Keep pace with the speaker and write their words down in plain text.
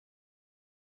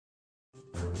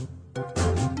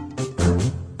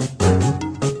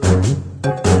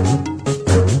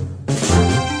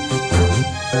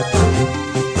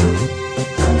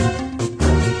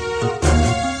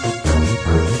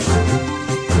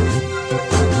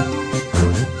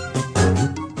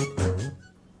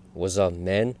What's up,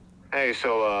 man? Hey,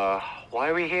 so, why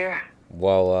are we here?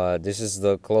 Well, this is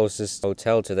the closest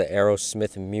hotel to the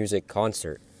Aerosmith music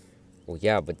concert. Well,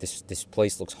 yeah, but this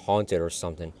place looks haunted or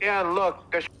something. Yeah, look,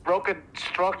 there's broken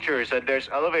structures and there's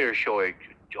elevators showing.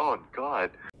 Oh, God.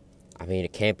 I mean,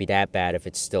 it can't be that bad if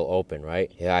it's still open,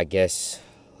 right? Yeah, I guess.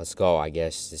 Let's go, I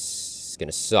guess. This is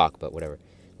gonna suck, but whatever.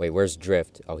 Wait, where's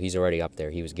Drift? Oh, he's already up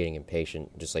there. He was getting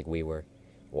impatient, just like we were.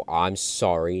 Well, I'm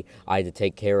sorry. I had to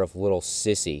take care of little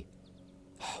sissy.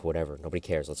 Whatever, nobody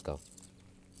cares. Let's go.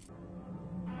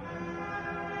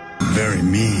 Very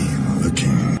mean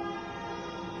looking.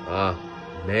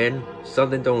 Man,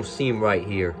 something don't seem right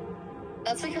here.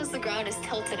 That's because the ground is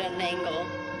tilted at an angle.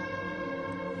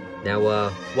 Now,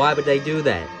 why would they do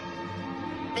that?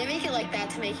 They make it like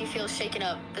that to make you feel shaken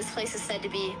up. This place is said to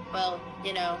be, well,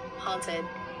 you know, haunted.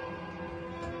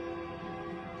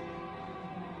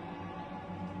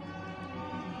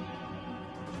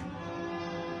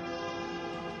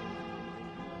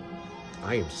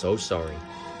 I am so sorry.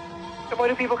 Then why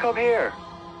do people come here?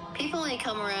 People only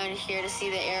come around here to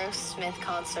see the Aerosmith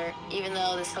concert, even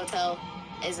though this hotel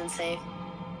isn't safe.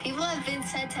 People have been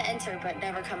said to enter but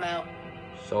never come out.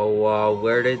 So,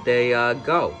 where did they,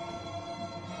 go?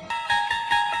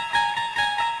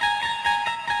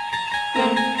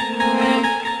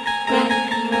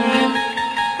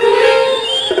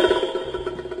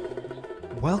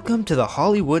 Welcome to the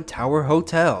Hollywood Tower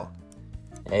Hotel.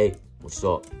 Hey, what's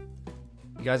up?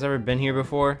 You guys ever been here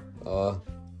before?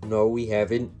 No, we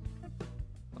haven't.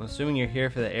 I'm assuming you're here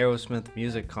for the Aerosmith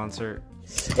music concert.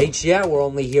 Yeah, we're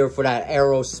only here for that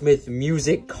Aerosmith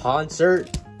music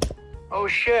concert. Oh,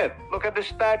 shit. Look at the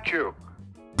statue.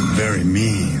 Very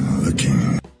mean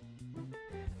looking.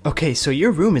 Okay, so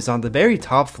your room is on the very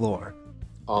top floor.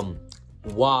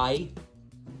 Why?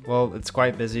 Well, it's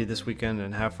quite busy this weekend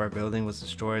and half our building was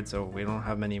destroyed, so we don't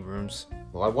have many rooms.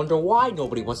 Well, I wonder why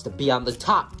nobody wants to be on the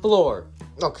top floor.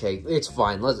 Okay, it's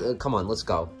fine. Come on, let's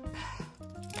go.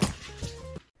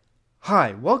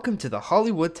 Hi, welcome to the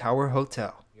Hollywood Tower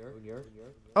Hotel.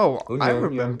 Oh, I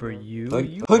remember you.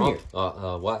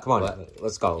 What? Come on,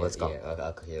 let's go, let's go.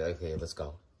 Okay, let's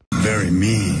go. Very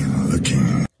mean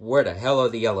looking. Where the hell are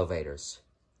the elevators?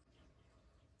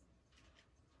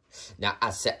 Now,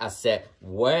 I said,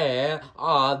 where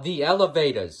are the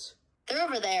elevators? They're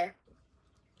over there.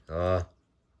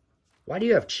 Why do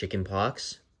you have chicken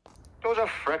pox? Those are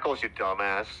freckles, you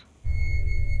dumbass.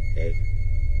 Hey,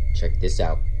 check this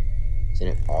out. Isn't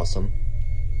it awesome?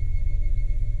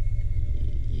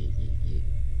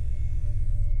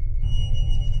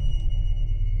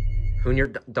 Junior,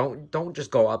 don't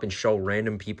just go up and show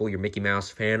random people you're Mickey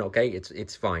Mouse fan, okay?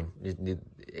 It's fine.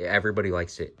 Everybody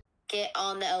likes it. Get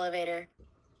on the elevator.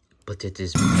 But it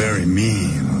is very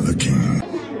mean looking.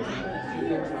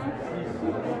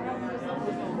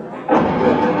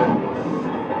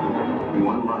 You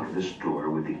unlock this door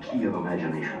with the key of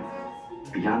imagination.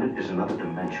 Beyond it is another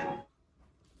dimension.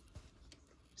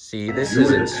 See, this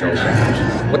isn't so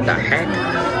bad. What the heck?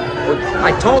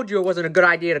 I told you it wasn't a good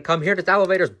idea to come here. This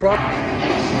elevator's broke.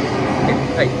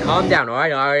 Hey, calm down, all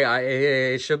right?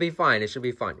 It should be fine. It should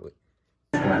be fine.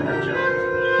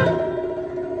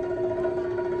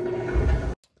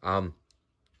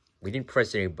 We didn't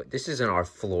press any, but this isn't our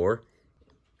floor.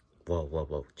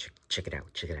 Whoa. Check it out.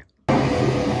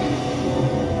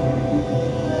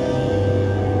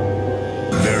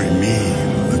 Very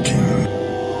mean looking.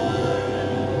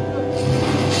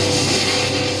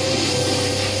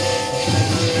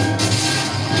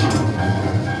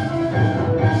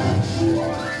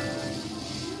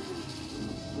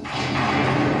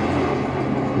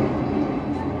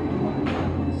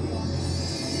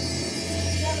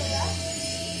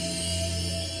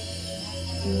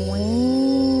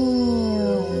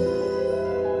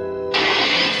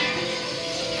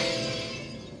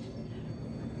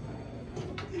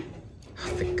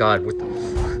 God, what the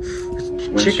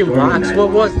chicken pox?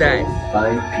 What was that?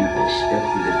 5 people stepped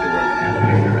through the door of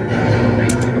the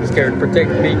elevator. I'm scared. Protect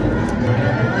me.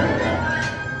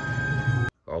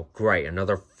 Oh, great!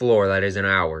 Another floor that isn't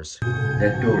ours.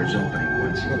 That door is opening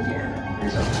once again.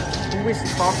 Who is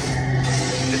talking?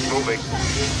 It's moving.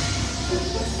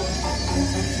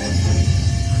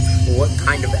 What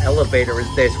kind of elevator is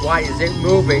this? Why is it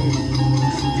moving?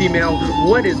 Female,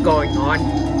 what is going on?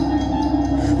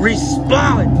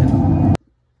 Respond!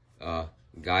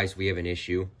 Guys, we have an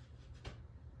issue.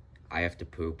 I have to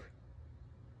poop.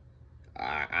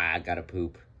 I gotta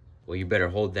poop. Well, you better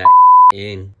hold that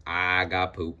in. I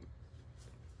got poop.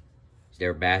 Is there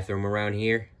a bathroom around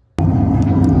here? Where are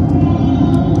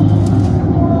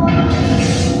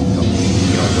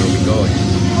we going?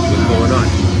 What's going on?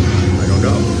 I don't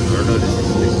know. This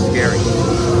is scary.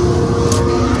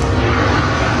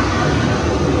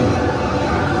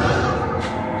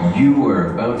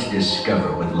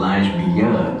 discover what lies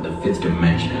beyond the fifth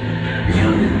dimension,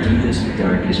 beyond the deepest,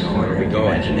 darkest corner of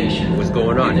imagination. What's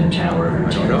going on? In the Tower of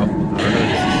I don't know. This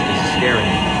is scary.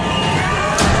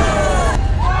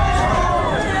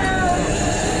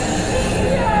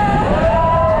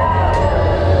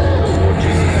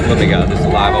 Let me get out of this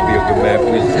alive. I'll be a good man.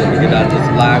 Please let me get out of this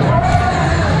alive.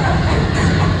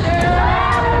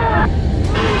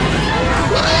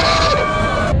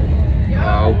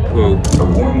 Oh, poop. A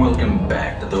warm welcome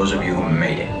back to those of you who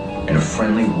made it, and a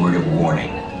friendly word of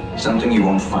warning. Something you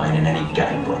won't find in any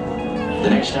guidebook. The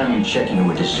next time you check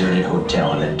into a deserted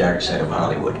hotel on the dark side of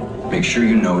Hollywood, make sure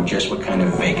you know just what kind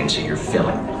of vacancy you're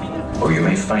filling, or you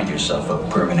may find yourself a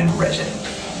permanent resident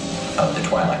of the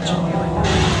Twilight Zone.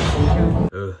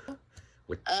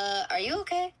 Are you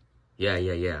okay? Yeah.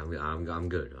 I'm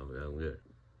good. I'm good.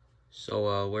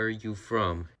 So, where are you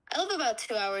from? I live about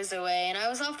 2 hours away, and I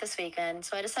was off this weekend,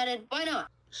 so I decided, why not?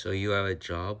 So you have a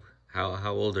job?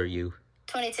 How old are you?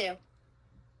 22.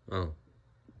 Oh. All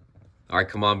right,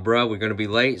 come on, bro. We're gonna be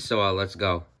late, so let's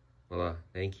go. Well,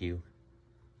 thank you.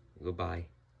 Goodbye.